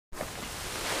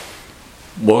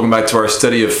Welcome back to our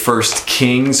study of 1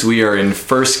 Kings. We are in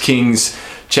 1 Kings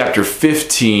chapter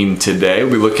 15 today.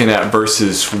 We're looking at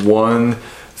verses 1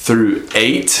 through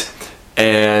 8.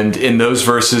 And in those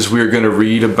verses, we're going to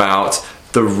read about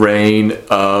the reign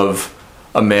of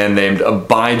a man named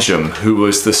Abijam, who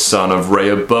was the son of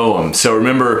Rehoboam. So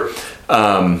remember,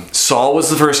 Saul was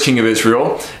the first king of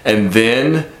Israel, and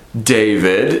then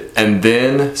David, and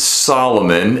then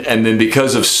Solomon, and then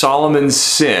because of Solomon's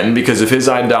sin, because of his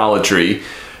idolatry,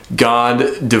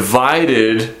 God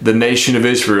divided the nation of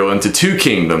Israel into two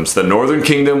kingdoms, the northern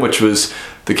kingdom, which was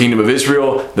the kingdom of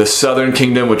Israel, the southern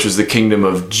kingdom, which was the kingdom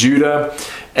of Judah.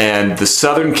 And the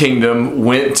southern kingdom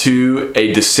went to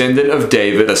a descendant of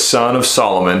David, a son of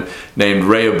Solomon, named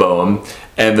Rehoboam.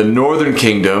 And the northern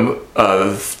kingdom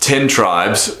of 10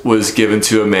 tribes was given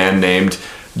to a man named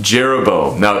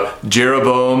Jeroboam. Now,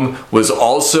 Jeroboam was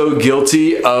also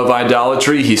guilty of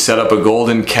idolatry. He set up a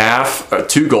golden calf,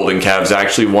 two golden calves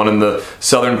actually, one in the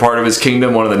southern part of his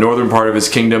kingdom, one in the northern part of his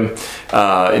kingdom,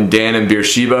 in Dan and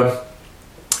Beersheba,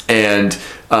 and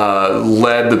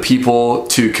led the people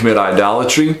to commit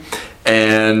idolatry.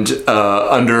 And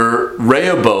under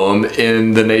Rehoboam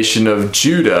in the nation of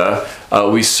Judah,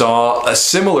 we saw a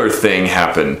similar thing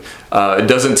happen. It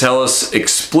doesn't tell us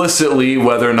explicitly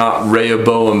whether or not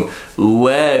Rehoboam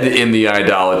led in the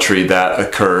idolatry that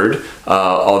occurred,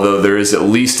 although there is at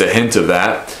least a hint of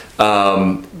that.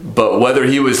 But whether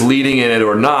he was leading in it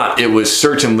or not, it was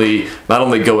certainly not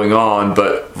only going on,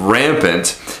 but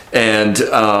rampant. And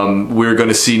we're going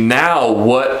to see now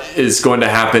what is going to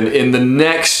happen in the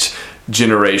next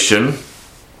generation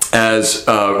as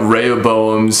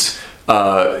Rehoboam's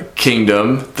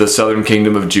kingdom, the southern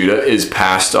kingdom of Judah, is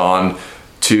passed on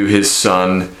to his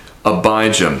son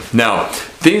Abijam. Now,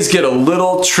 things get a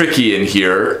little tricky in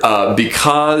here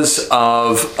because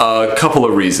of a couple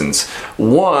of reasons.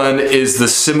 One is the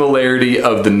similarity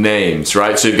of the names,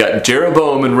 right? So you've got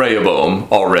Jeroboam and Rehoboam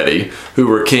already, who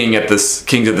were kings at the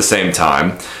same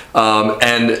time.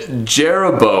 And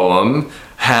Jeroboam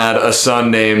had a son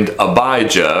named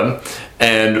Abijah,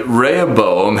 and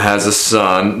Rehoboam has a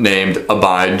son named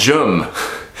Abijam.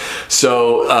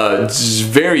 So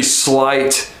very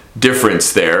slight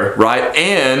difference there, right?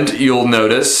 And you'll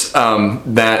notice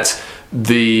that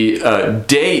the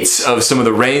dates of some of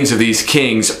the reigns of these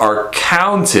kings are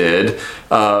counted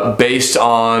based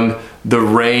on the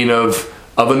reign of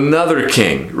another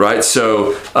king, right?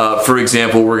 So, for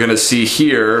example, we're going to see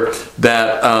here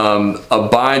that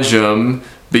Abijam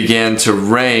began to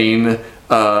reign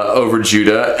over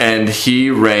Judah, and he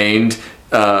began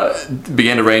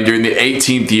to reign during the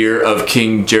 18th year of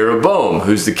King Jeroboam,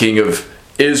 who's the king of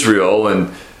Israel,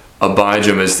 and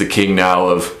Abijam is the king now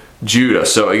of Judah.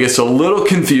 So it gets a little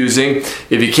confusing.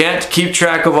 If you can't keep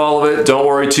track of all of it, don't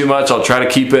worry too much. I'll try to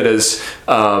keep it as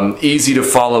easy to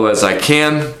follow as I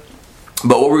can.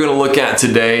 But what we're going to look at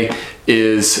today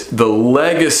is the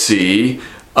legacy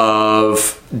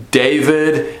of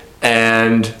David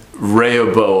and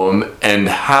Rehoboam and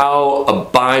how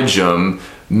Abijam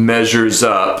measures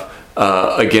up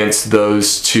against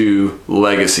those two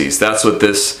legacies. That's what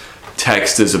this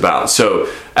text is about.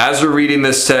 So as we're reading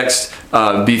this text,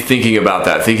 be thinking about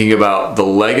that, thinking about the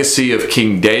legacy of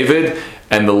King David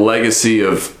and the legacy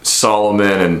of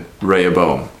Solomon and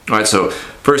Rehoboam. All right, so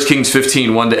 1 Kings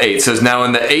 15, 1-8 says, Now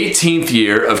in the 18th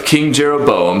year of King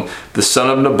Jeroboam, the son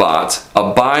of Nebat,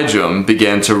 Abijam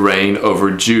began to reign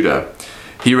over Judah.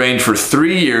 He reigned for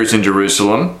 3 years in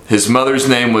Jerusalem. His mother's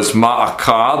name was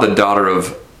Maacah, the daughter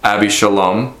of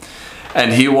Abishalom.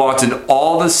 And he walked in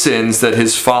all the sins that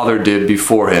his father did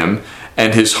before him,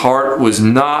 and his heart was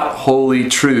not wholly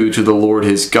true to the Lord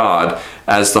his God,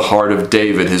 as the heart of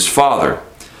David his father.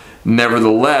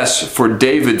 Nevertheless, for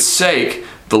David's sake,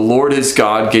 the Lord his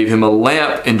God gave him a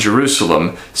lamp in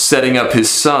Jerusalem, setting up his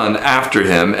son after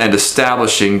him and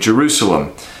establishing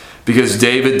Jerusalem. Because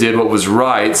David did what was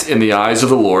right in the eyes of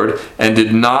the Lord and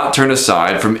did not turn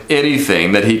aside from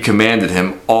anything that he commanded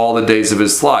him all the days of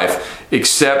his life,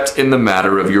 except in the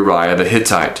matter of Uriah the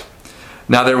Hittite.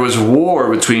 Now there was war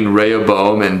between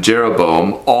Rehoboam and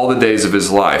Jeroboam all the days of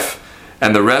his life,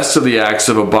 and the rest of the acts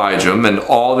of Abijam and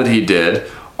all that he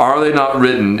did, are they not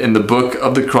written in the book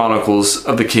of the Chronicles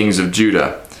of the kings of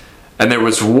Judah? And there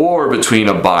was war between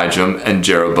Abijam and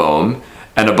Jeroboam,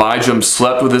 and Abijam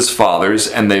slept with his fathers,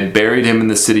 and they buried him in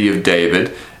the city of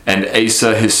David, and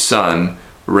Asa his son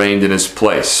reigned in his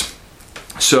place.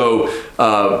 So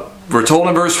we're told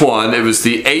in verse 1, it was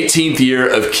the 18th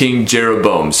year of King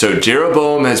Jeroboam. So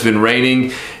Jeroboam has been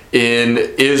reigning in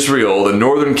Israel, the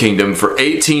northern kingdom, for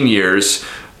 18 years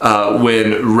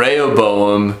when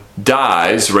Rehoboam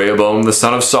dies, Rehoboam, the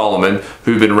son of Solomon,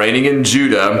 who'd been reigning in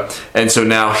Judah, and so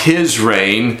now his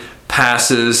reign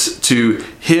passes to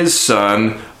his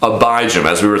son Abijam,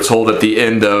 as we were told at the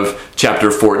end of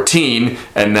chapter 14,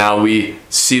 and now we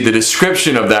see the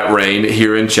description of that reign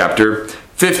here in chapter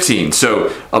 15. So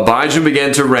Abijam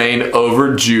began to reign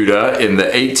over Judah in the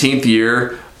 18th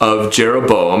year of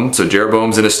Jeroboam. So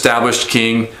Jeroboam's an established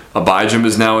king. Abijam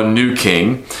is now a new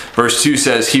king. Verse 2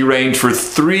 says he reigned for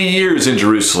 3 years in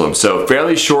Jerusalem. So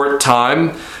fairly short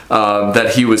time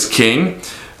that he was king.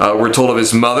 We're told of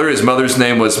his mother. His mother's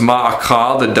name was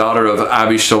Ma'akah, the daughter of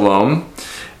Abishalom.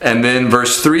 And then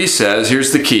verse 3 says,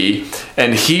 here's the key,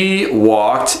 and he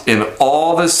walked in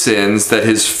all the sins that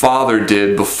his father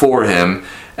did before him,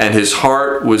 and his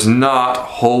heart was not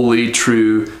wholly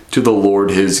true to the Lord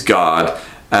his God,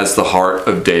 as the heart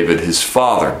of David his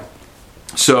father.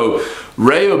 So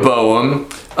Rehoboam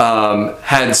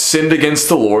had sinned against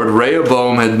the Lord.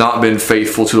 Rehoboam had not been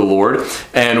faithful to the Lord.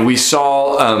 And we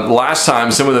saw last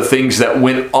time some of the things that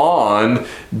went on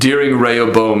during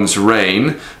Rehoboam's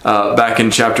reign back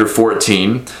in chapter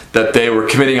 14, that they were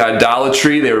committing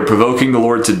idolatry, they were provoking the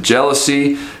Lord to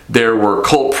jealousy, there were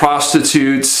cult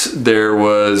prostitutes, there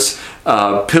was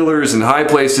pillars and high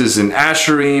places and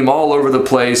Asherim all over the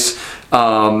place.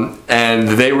 And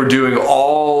they were doing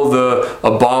all the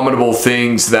abominable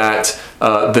things that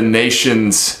the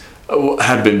nations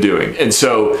had been doing. And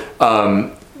so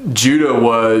Judah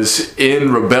was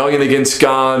in rebellion against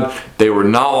God. They were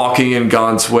not walking in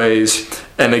God's ways.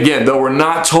 And again, though we're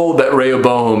not told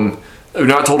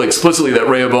explicitly that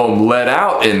Rehoboam led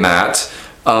out in that,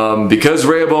 because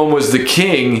Rehoboam was the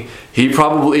king, he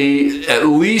probably at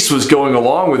least was going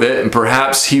along with it, and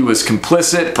perhaps he was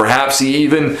complicit, perhaps he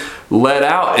even led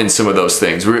out in some of those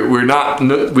things. We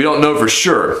don't know for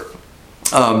sure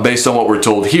based on what we're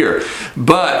told here.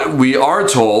 But we are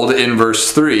told in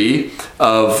verse 3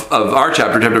 of our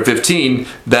chapter 15,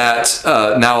 that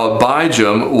now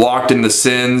Abijam walked in the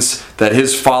sins that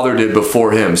his father did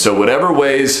before him. So whatever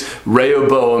ways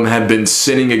Rehoboam had been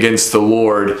sinning against the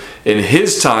Lord in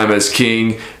his time as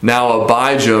king, now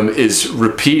Abijam is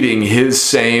repeating his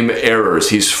same errors.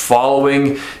 He's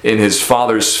following in his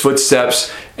father's footsteps,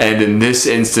 and in this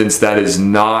instance, that is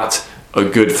not a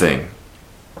good thing.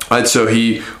 Right, so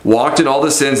he walked in all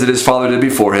the sins that his father did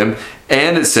before him,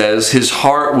 and it says his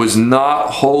heart was not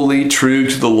wholly true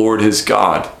to the Lord his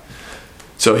God.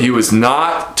 So he was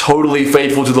not totally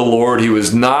faithful to the Lord. He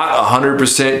was not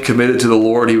 100% committed to the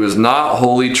Lord. He was not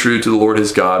wholly true to the Lord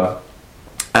his God,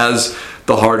 as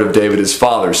the heart of David his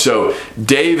father. So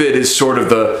David is sort of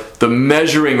the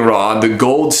measuring rod, the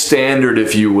gold standard,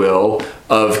 if you will,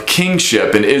 of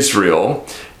kingship in Israel,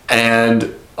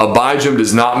 and Abijam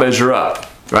does not measure up.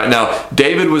 Right now,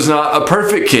 David was not a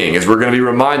perfect king, as we're going to be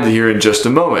reminded here in just a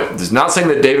moment. It's not saying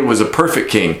that David was a perfect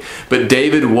king, but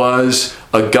David was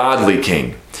a godly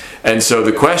king. And so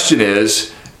the question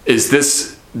is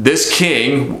this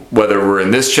king, whether we're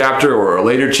in this chapter or a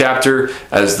later chapter,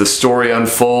 as the story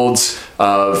unfolds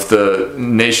of the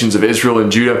nations of Israel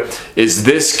and Judah, is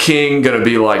this king going to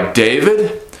be like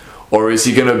David? Or is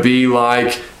he going to be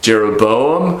like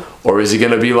Jeroboam? Or is he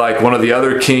going to be like one of the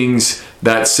other kings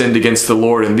that sinned against the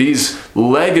Lord? And these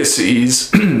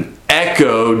legacies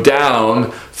echo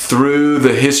down through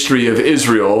the history of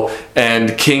Israel,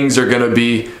 and kings are going to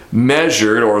be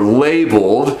measured or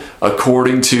labeled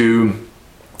according to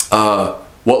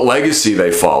what legacy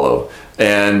they follow,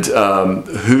 and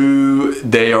who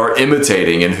they are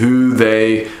imitating, and who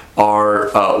they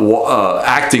are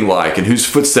acting like, and whose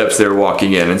footsteps they're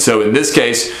walking in. And so in this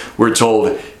case, we're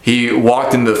told he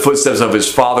walked in the footsteps of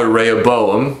his father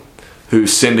Rehoboam, who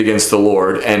sinned against the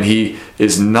Lord, and he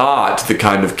is not the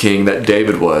kind of king that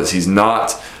David was. He's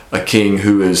not a king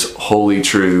who is wholly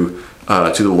true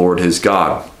to the Lord his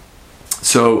God.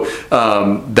 So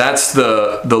that's in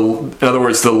other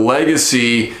words, the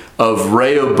legacy of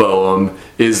Rehoboam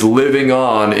is living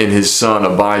on in his son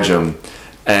Abijam,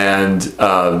 and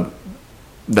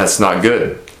that's not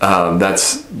good.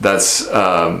 That's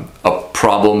a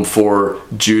problem for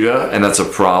Judah, and that's a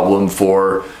problem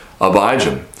for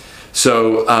Abijam.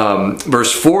 So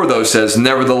verse 4 though says,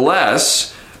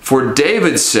 "Nevertheless, for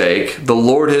David's sake, the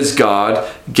Lord his God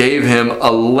gave him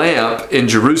a lamp in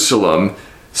Jerusalem,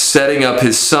 setting up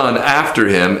his son after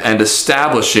him and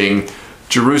establishing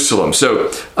Jerusalem."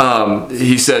 So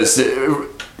he says,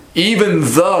 even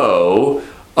though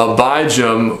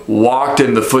Abijam walked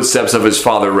in the footsteps of his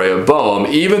father Rehoboam,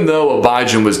 even though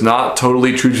Abijam was not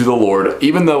totally true to the Lord,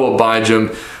 even though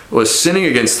Abijam was sinning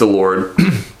against the Lord,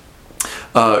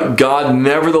 God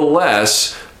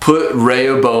nevertheless put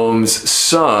Rehoboam's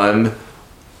son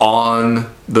on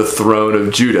the throne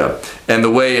of Judah. And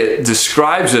the way it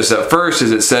describes this at first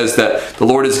is it says that the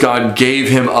Lord his God gave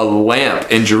him a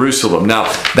lamp in Jerusalem. Now,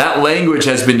 that language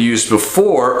has been used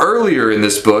before, earlier in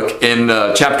this book, in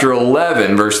chapter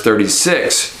 11, verse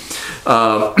 36.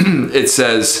 It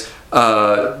says,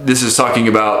 this is talking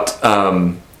about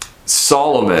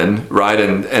Solomon, right,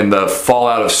 and the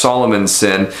fallout of Solomon's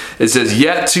sin. It says,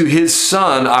 "Yet to his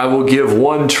son I will give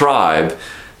one tribe,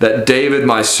 that David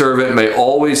my servant may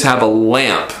always have a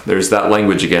lamp." There's that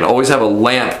language again. "Always have a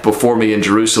lamp before me in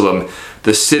Jerusalem,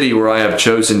 the city where I have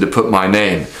chosen to put my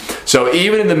name." So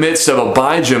even in the midst of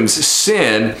Abijam's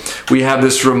sin, we have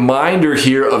this reminder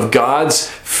here of God's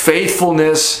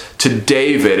faithfulness to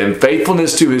David and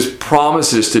faithfulness to his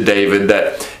promises to David,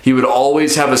 that he would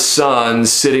always have a son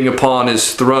sitting upon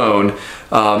his throne,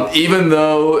 even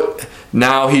though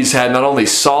now he's had not only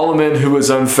Solomon, who was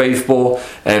unfaithful,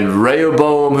 and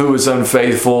Rehoboam, who was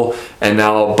unfaithful, and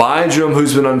now Abijam,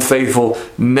 who's been unfaithful.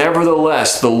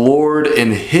 Nevertheless, the Lord,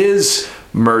 in his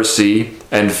mercy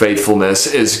and faithfulness,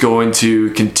 is going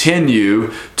to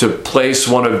continue to place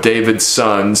one of David's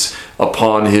sons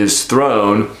upon his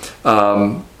throne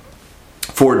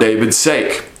for David's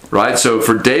sake. Right? So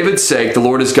for David's sake, the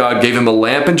Lord his God gave him a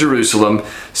lamp in Jerusalem,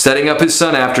 setting up his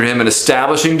son after him and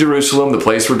establishing Jerusalem, the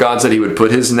place where God said he would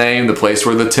put his name, the place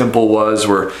where the temple was,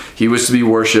 where he was to be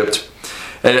worshipped.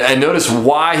 And notice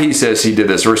why he says he did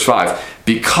this. Verse 5,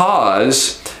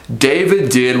 "Because David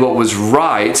did what was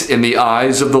right in the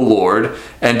eyes of the Lord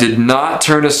and did not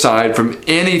turn aside from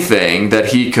anything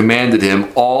that he commanded him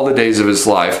all the days of his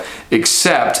life,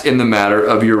 except in the matter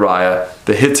of Uriah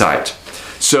the Hittite."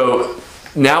 So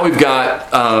now we've got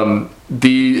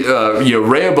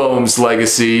Rehoboam's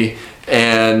legacy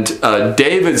and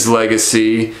David's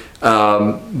legacy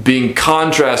being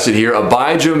contrasted here.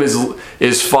 Abijam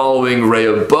is following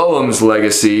Rehoboam's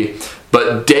legacy,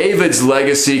 but David's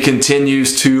legacy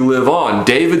continues to live on.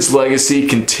 David's legacy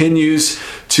continues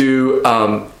to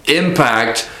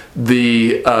impact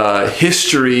the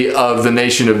history of the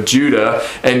nation of Judah,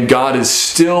 and God is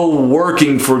still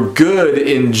working for good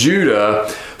in Judah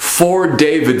for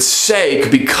David's sake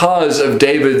because of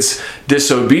David's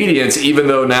disobedience, even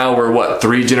though now we're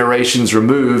 3 generations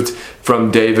removed from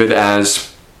David as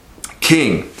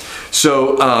king.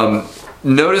 So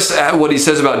notice what he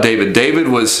says about David. David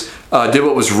did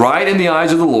what was right in the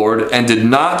eyes of the Lord and did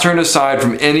not turn aside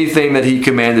from anything that he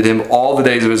commanded him all the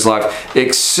days of his life,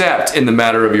 except in the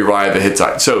matter of Uriah the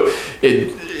Hittite. So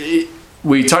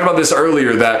we talked about this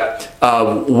earlier, that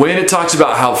when it talks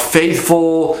about how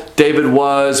faithful David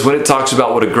was, when it talks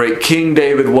about what a great king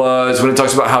David was, when it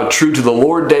talks about how true to the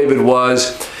Lord David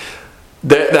was,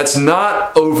 that's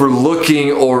not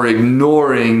overlooking or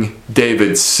ignoring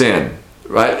David's sin,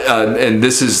 right? And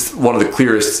this is one of the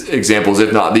clearest examples,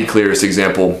 if not the clearest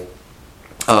example,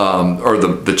 or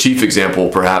the chief example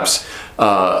perhaps,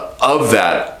 of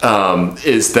that,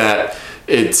 is that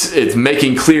it's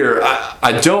making clear,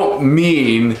 I don't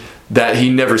mean that he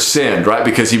never sinned, right?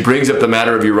 Because he brings up the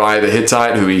matter of Uriah the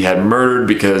Hittite, who he had murdered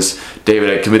because David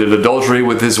had committed adultery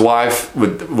with his wife,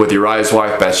 with Uriah's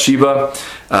wife Bathsheba,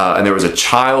 and there was a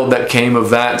child that came of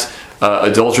that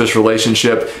adulterous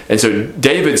relationship. And so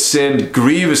David sinned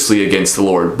grievously against the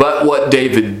Lord. But what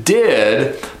David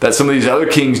did, that some of these other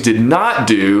kings did not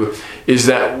do, is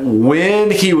that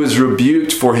when he was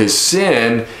rebuked for his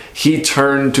sin, he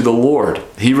turned to the Lord.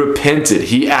 He repented.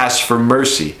 He asked for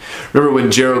mercy. Remember when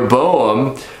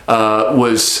Jeroboam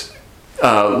was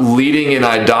leading in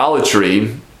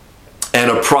idolatry and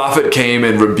a prophet came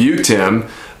and rebuked him,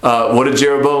 what did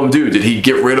Jeroboam do? Did he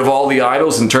get rid of all the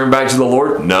idols and turn back to the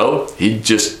Lord? No, he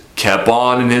just kept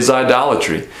on in his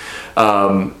idolatry.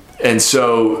 And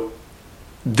so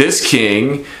this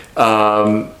king,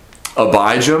 Abijam,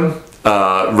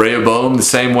 Rehoboam, the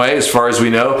same way, as far as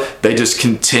we know, they just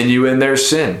continue in their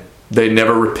sin. They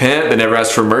never repent. They never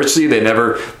ask for mercy. They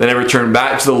never turn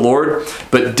back to the Lord.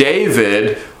 But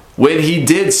David, when he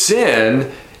did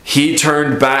sin, he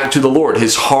turned back to the Lord.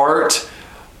 His heart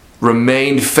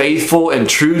remained faithful and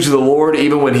true to the Lord.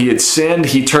 Even when he had sinned,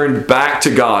 he turned back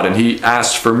to God and he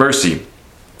asked for mercy.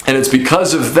 And it's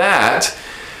because of that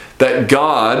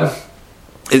God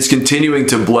is continuing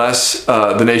to bless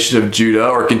the nation of Judah,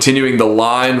 or continuing the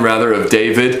line rather of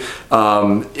David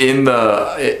in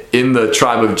the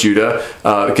tribe of Judah,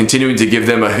 continuing to give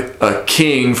them a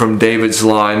king from David's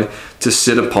line to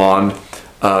sit upon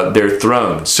their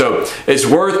throne. So it's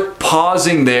worth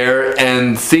pausing there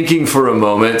and thinking for a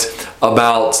moment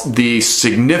about the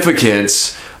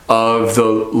significance of the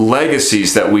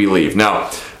legacies that we leave.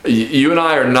 Now, You and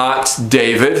I are not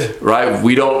David, right?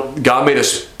 God made a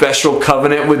special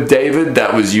covenant with David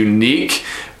that was unique.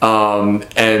 And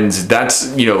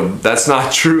that's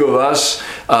not true of us.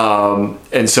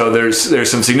 And so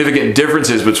there's some significant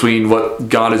differences between what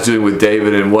God is doing with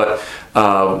David and what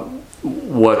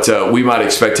we might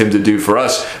expect him to do for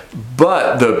us.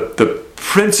 But the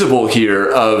principle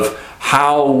here of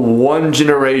how one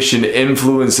generation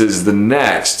influences the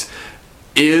next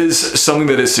is something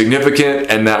that is significant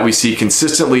and that we see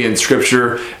consistently in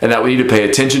Scripture and that we need to pay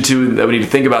attention to and that we need to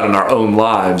think about in our own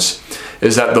lives,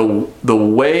 is that the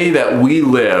way that we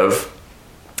live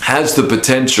has the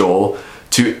potential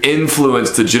to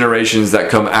influence the generations that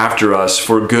come after us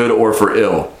for good or for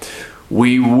ill.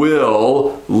 We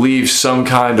will leave some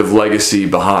kind of legacy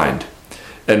behind.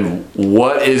 And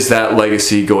what is that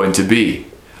legacy going to be?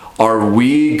 Are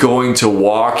we going to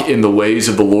walk in the ways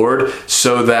of the Lord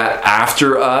so that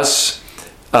after us,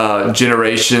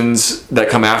 generations that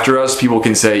come after us, people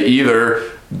can say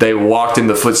either they walked in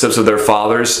the footsteps of their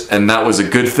fathers and that was a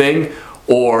good thing,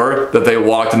 or that they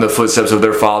walked in the footsteps of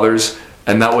their fathers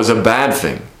and that was a bad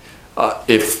thing. What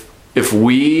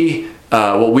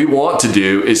we want to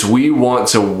do is we want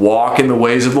to walk in the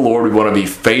ways of the Lord. We want to be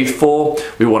faithful.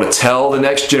 We want to tell the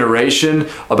next generation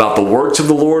about the works of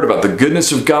the Lord, about the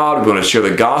goodness of God. We want to share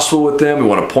the gospel with them. We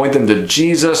want to point them to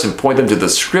Jesus and point them to the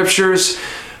Scriptures.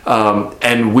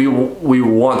 And we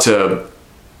want to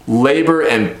labor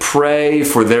and pray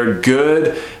for their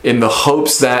good in the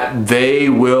hopes that they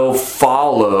will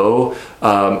follow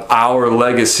our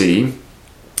legacy.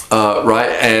 Right,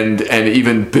 and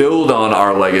even build on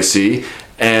our legacy,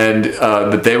 and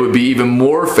that they would be even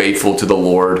more faithful to the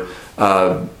Lord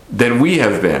than we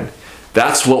have been.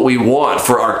 That's what we want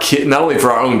for our kid, not only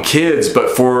for our own kids,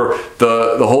 but for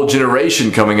the whole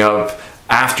generation coming up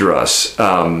after us,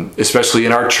 especially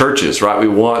in our churches. Right, we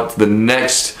want the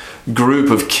next group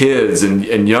of kids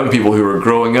and young people who are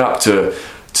growing up to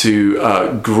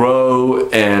grow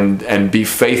and be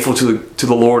faithful to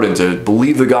the Lord and to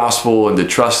believe the gospel and to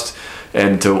trust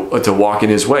and to walk in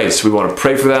His ways. So we want to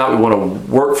pray for that. We want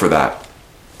to work for that.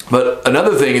 But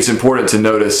another thing it's important to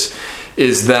notice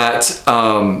is that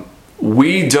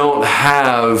we don't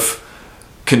have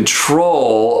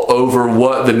control over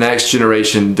what the next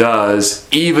generation does,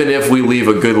 even if we leave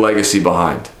a good legacy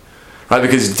behind. Right?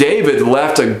 Because David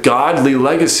left a godly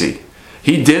legacy.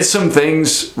 He did some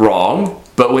things wrong,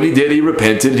 but when he did, he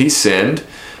repented, he sinned.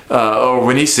 Or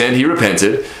when he sinned, he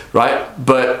repented, right?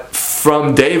 But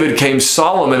from David came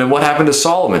Solomon, and what happened to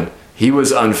Solomon? He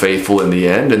was unfaithful in the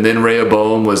end, and then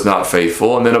Rehoboam was not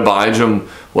faithful, and then Abijam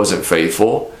wasn't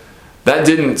faithful. That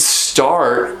didn't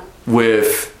start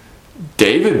with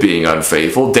David being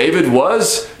unfaithful. David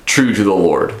was true to the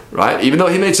Lord, right? Even though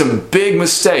he made some big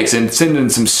mistakes and sinned in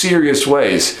some serious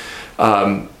ways,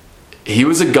 he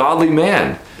was a godly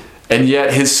man. And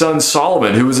yet his son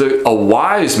Solomon, who was a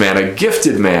wise man, a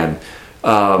gifted man,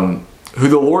 who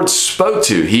the Lord spoke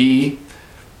to, he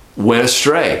went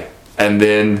astray. And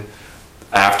then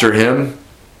after him,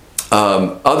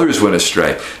 others went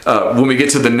astray. When we get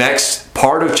to the next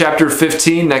part of chapter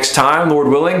 15, next time, Lord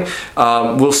willing,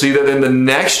 we'll see that in the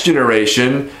next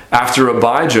generation, after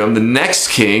Abijam, the next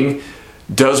king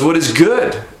does what is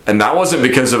good. And that wasn't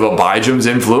because of Abijam's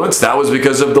influence. That was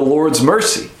because of the Lord's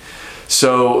mercy.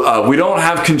 So we don't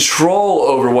have control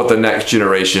over what the next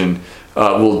generation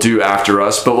will do after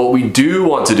us. But what we do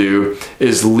want to do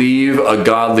is leave a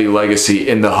godly legacy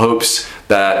in the hopes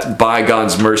that by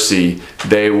God's mercy,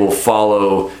 they will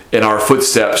follow in our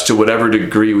footsteps to whatever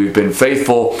degree we've been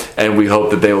faithful. And we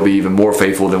hope that they will be even more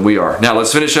faithful than we are. Now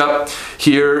let's finish up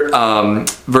here.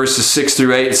 Verses 6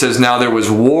 through 8. It says, "Now there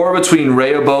was war between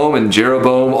Rehoboam and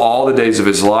Jeroboam all the days of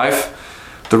his life.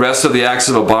 The rest of the acts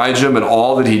of Abijam and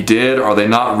all that he did, are they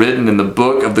not written in the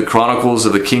book of the Chronicles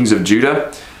of the kings of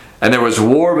Judah? And there was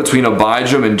war between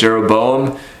Abijam and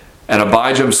Jeroboam. And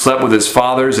Abijam slept with his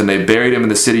fathers, and they buried him in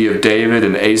the city of David,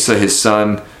 and Asa his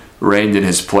son reigned in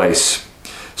his place."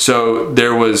 So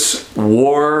there was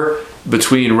war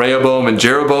between Rehoboam and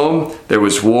Jeroboam. There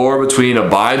was war between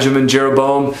Abijam and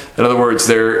Jeroboam. In other words,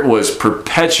 there was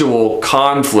perpetual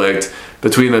conflict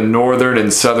between the northern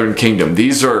and southern kingdom.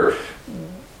 These are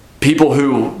people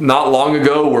who not long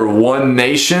ago were one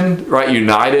nation, right,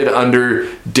 united under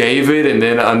David and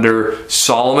then under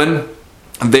Solomon.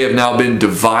 They have now been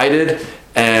divided,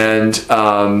 and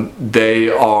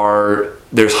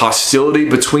there's hostility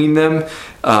between them.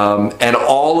 And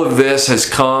all of this has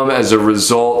come as a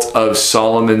result of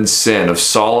Solomon's sin, of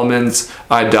Solomon's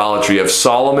idolatry, of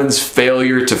Solomon's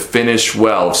failure to finish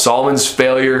well, of Solomon's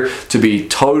failure to be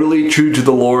totally true to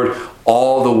the Lord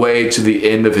all the way to the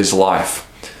end of his life.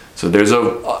 So there's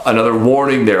another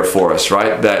warning there for us,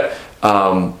 right? That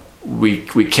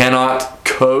we cannot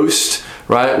coast,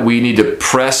 right? We need to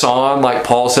press on, like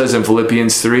Paul says in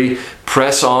Philippians 3,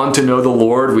 press on to know the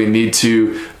Lord. We need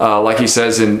to, like he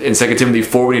says in 2 Timothy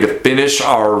 4, we need to finish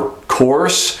our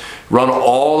course, run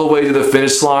all the way to the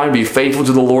finish line, be faithful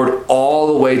to the Lord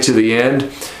all the way to the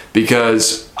end,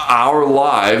 because our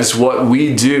lives, what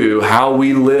we do, how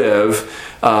we live,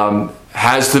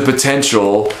 has the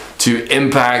potential to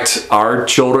impact our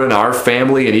children, our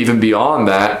family, and even beyond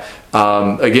that,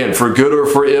 again, for good or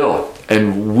for ill.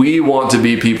 And we want to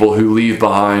be people who leave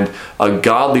behind a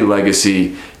godly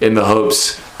legacy in the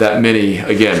hopes that many,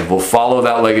 again, will follow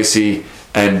that legacy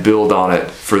and build on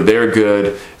it for their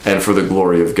good and for the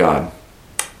glory of God.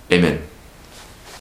 Amen.